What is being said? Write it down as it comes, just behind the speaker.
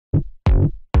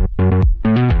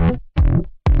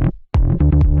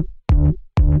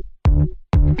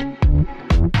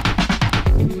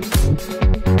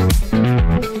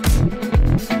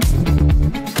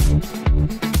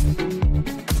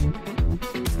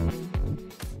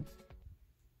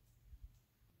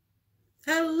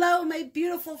Hello, my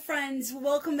beautiful friends.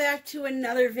 Welcome back to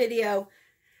another video.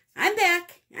 I'm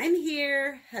back. I'm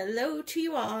here. Hello to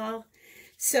you all.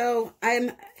 So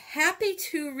I'm happy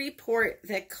to report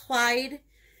that Clyde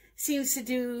seems to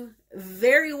do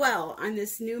very well on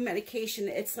this new medication.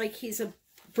 It's like he's a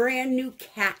brand new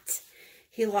cat.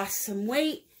 He lost some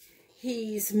weight.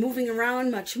 He's moving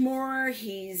around much more.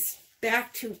 He's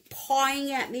back to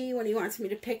pawing at me when he wants me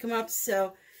to pick him up.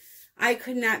 So I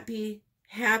could not be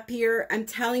happier. I'm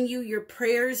telling you, your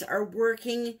prayers are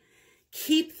working.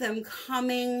 Keep them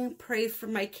coming. Pray for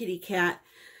my kitty cat.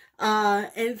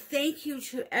 And thank you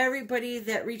to everybody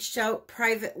that reached out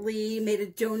privately, made a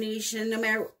donation. No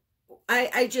matter,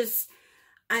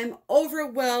 I'm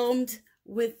overwhelmed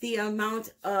with the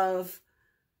amount of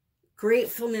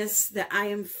gratefulness that I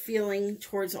am feeling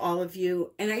towards all of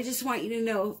you. And I just want you to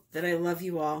know that I love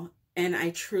you all and I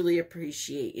truly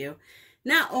appreciate you.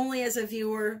 Not only as a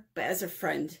viewer, but as a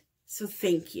friend. So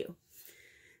thank you.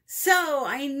 So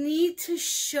I need to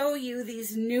show you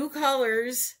these new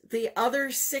colors, the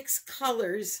other 6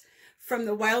 colors from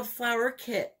the Wildflower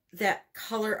Kit that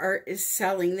COLOURARTE is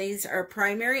selling. These are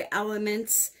primary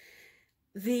elements.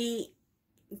 The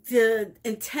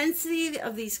intensity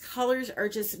of these colors are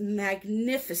just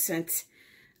magnificent.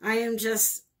 I am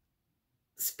just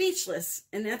speechless,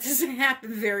 and that doesn't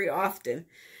happen very often.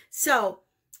 So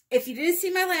if you didn't see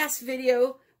my last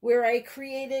video where I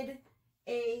created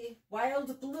a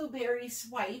wild blueberry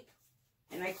swipe,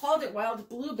 and I called it wild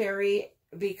blueberry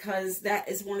because that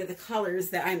is one of the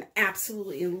colors that I'm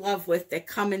absolutely in love with that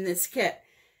come in this kit.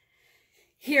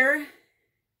 Here,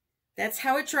 that's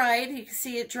how it dried. You can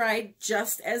see it dried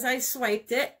just as I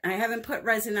swiped it. I haven't put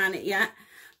resin on it yet,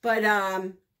 but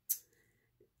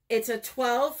it's a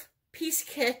 12-piece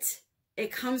kit. It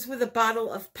comes with a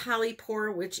bottle of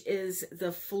Polypour, which is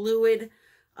the fluid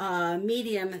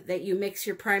medium that you mix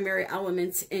your primary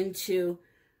elements into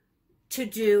to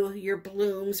do your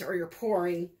blooms or your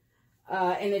pouring.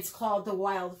 And it's called the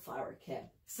Wildflower Kit.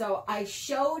 So I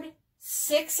showed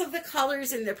 6 of the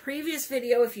colors in the previous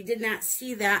video. If you did not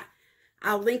see that,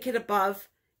 I'll link it above.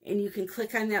 And you can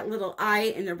click on that little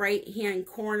eye in the right-hand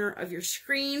corner of your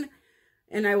screen.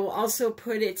 And I will also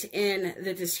put it in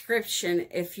the description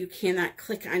if you cannot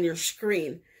click on your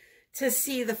screen to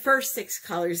see the first 6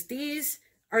 colors. These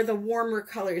are the warmer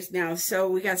colors now. So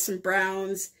we got some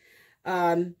browns.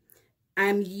 I'm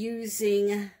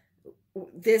using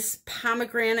this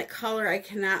pomegranate color. I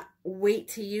cannot wait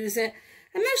to use it.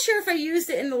 I'm not sure if I used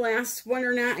it in the last one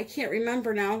or not. I can't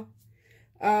remember now.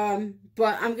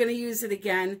 But I'm going to use it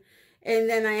again. And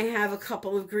then I have a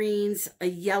couple of greens, a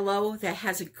yellow that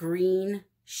has a green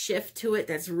shift to it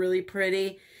that's really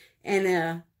pretty,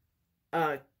 and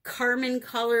a Carmen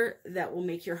color that will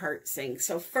make your heart sing.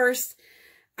 So first,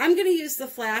 I'm going to use the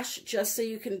flash just so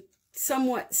you can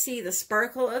somewhat see the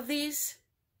sparkle of these.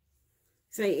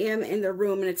 So I am in the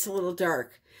room and it's a little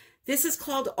dark. This is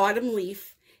called Autumn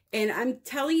Leaf. And I'm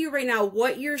telling you right now,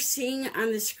 what you're seeing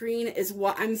on the screen is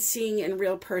what I'm seeing in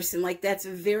real person. Like, that's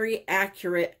very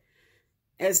accurate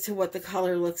as to what the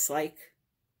color looks like.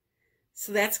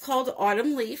 So that's called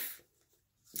Autumn Leaf.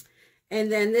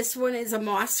 And then this one is a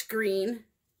moss green.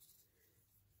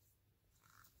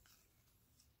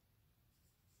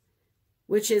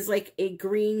 Which is like a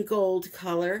green gold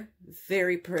color.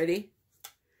 Very pretty.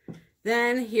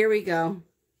 Then here we go.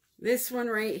 This one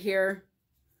right here.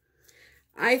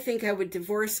 I think I would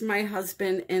divorce my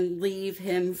husband and leave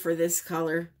him for this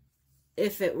color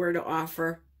if it were to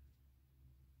offer.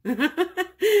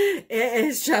 It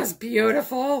is just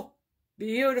beautiful.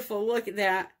 Beautiful. Look at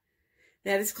that.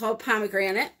 That is called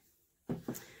Pomegranate.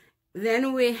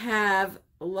 Then we have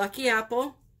Lucky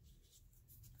Apple,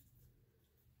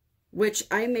 which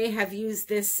I may have used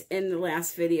this in the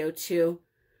last video too,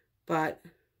 but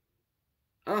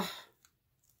oh,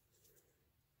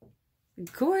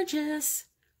 gorgeous.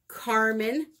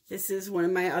 Carmen. This is one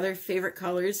of my other favorite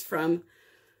colors from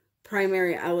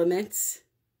Primary Elements.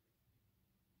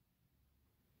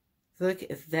 Look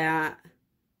at that.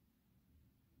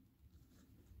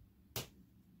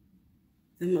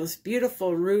 The most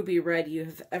beautiful ruby red you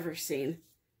have ever seen.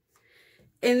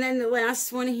 And then the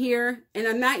last one here, and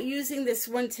I'm not using this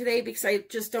one today because I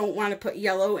just don't want to put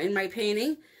yellow in my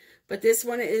painting, but this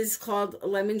one is called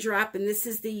Lemon Drop, and this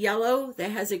is the yellow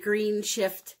that has a green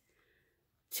shift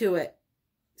to it.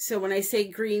 So when I say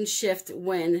green shift,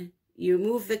 when you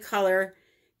move the color,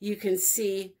 you can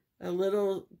see a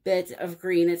little bit of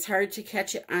green. It's hard to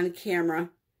catch it on camera,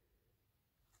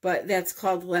 but that's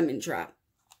called Lemon Drop.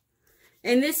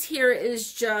 And this here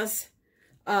is just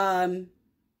a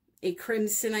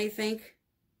crimson, I think,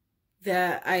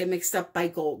 that I mixed up by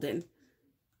golden.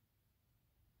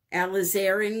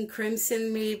 alizarin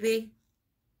crimson, maybe.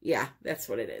 Yeah, that's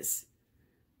what it is.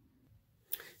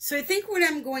 So I think what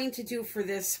I'm going to do for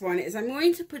this one is I'm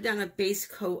going to put down a base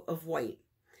coat of white.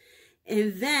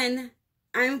 And then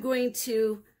I'm going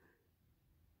to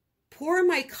pour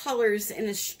my colors in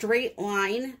a straight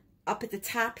line up at the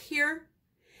top here.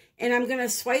 And I'm going to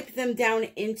swipe them down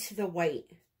into the white.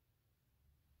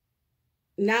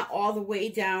 Not all the way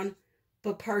down,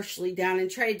 but partially down. And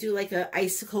try to do like a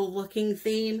icicle looking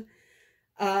theme.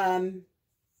 I'm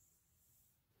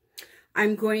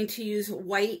going to use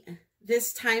white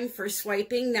this time for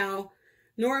swiping. Now,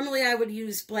 normally I would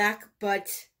use black,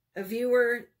 but a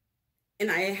viewer,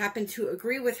 and I happen to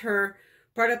agree with her,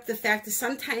 brought up the fact that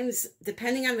sometimes,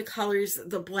 depending on the colors,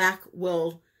 the black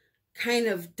will kind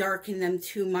of darken them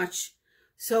too much.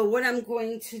 So what I'm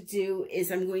going to do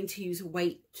is I'm going to use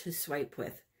white to swipe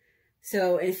with.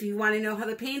 So if you want to know how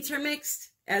the paints are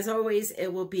mixed, as always, it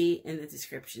will be in the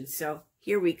description. So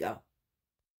here we go.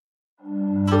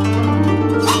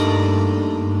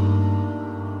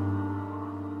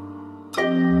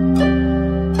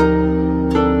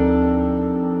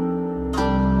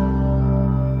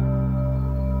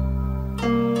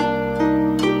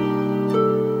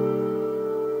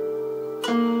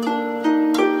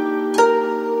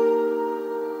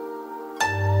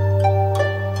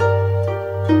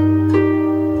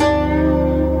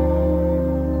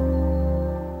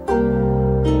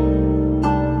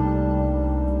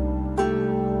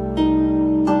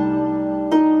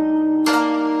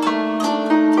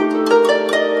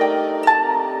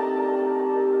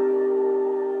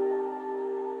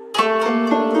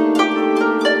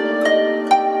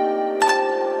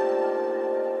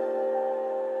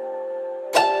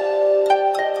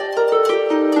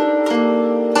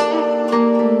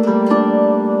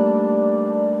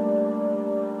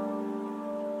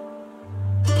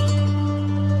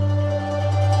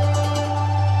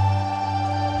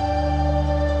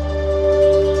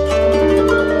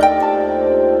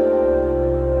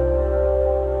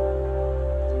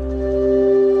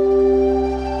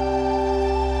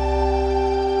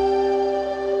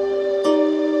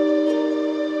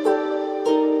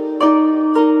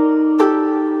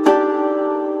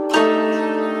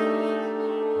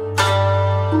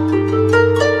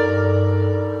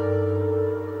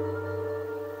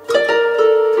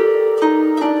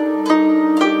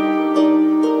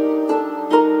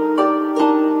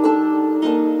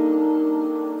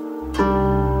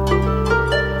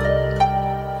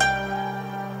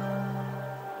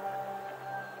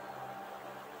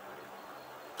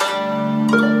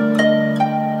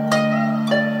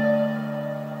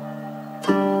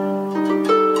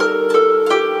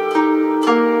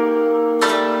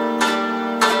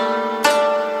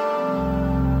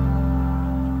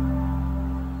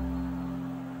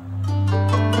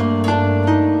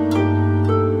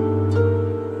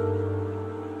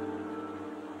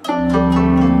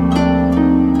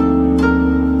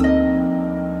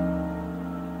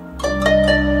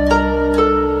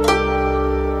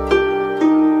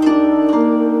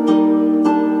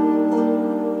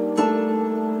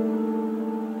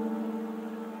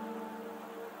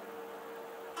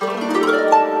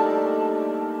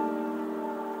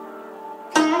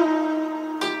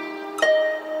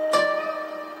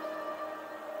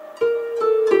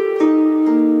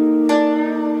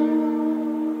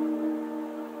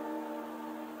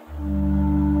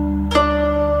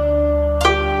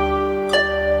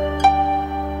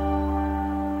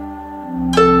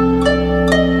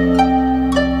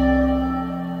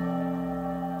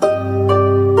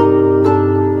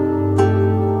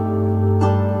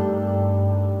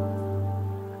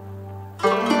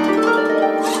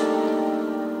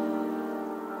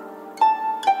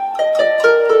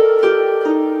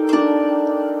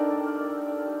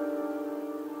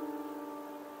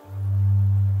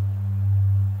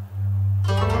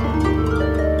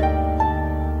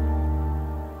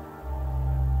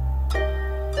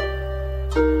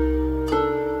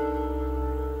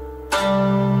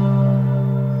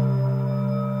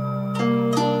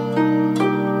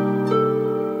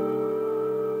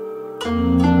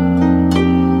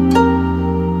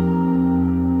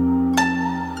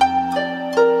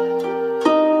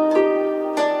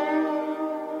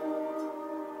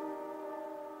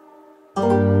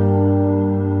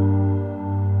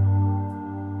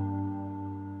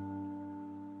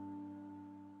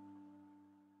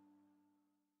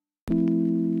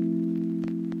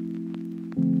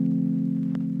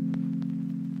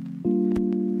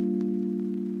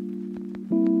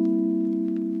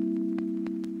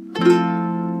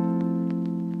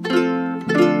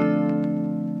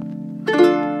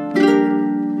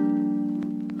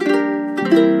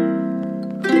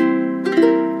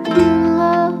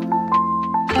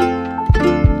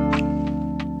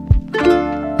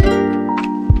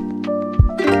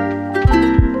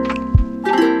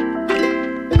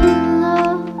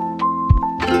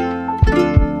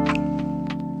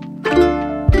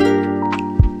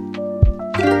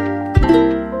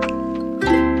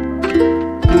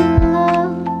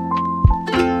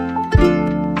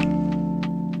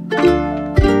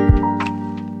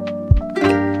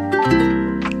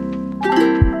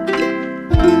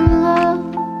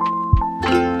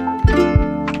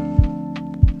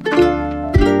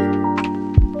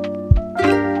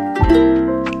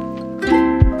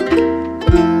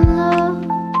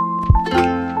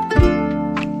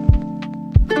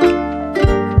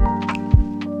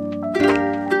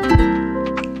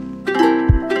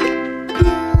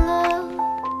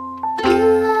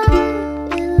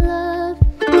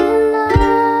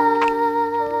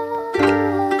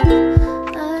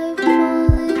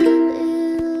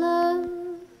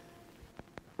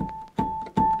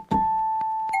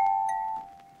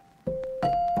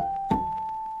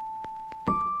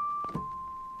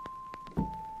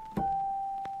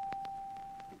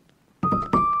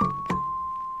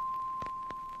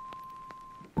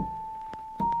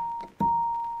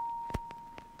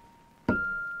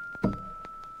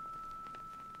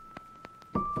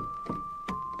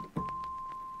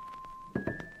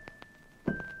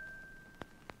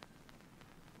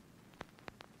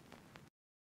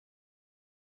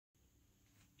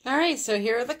 right, so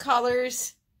here are the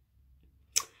colors.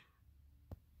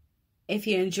 If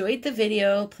you enjoyed the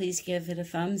video, please give it a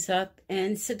thumbs up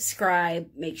and subscribe.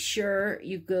 Make sure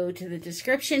you go to the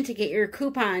description to get your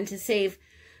coupon to save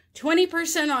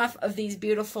 20% off of these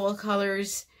beautiful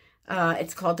colors.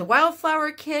 It's called the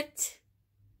Wildflower Kit.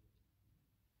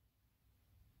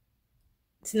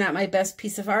 It's not my best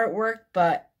piece of artwork,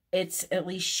 but it's at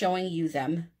least showing you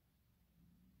them.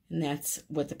 And that's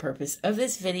what the purpose of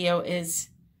this video is.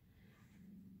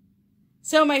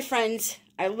 So, my friends,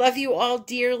 I love you all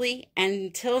dearly. And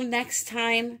until next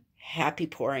time, happy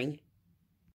pouring.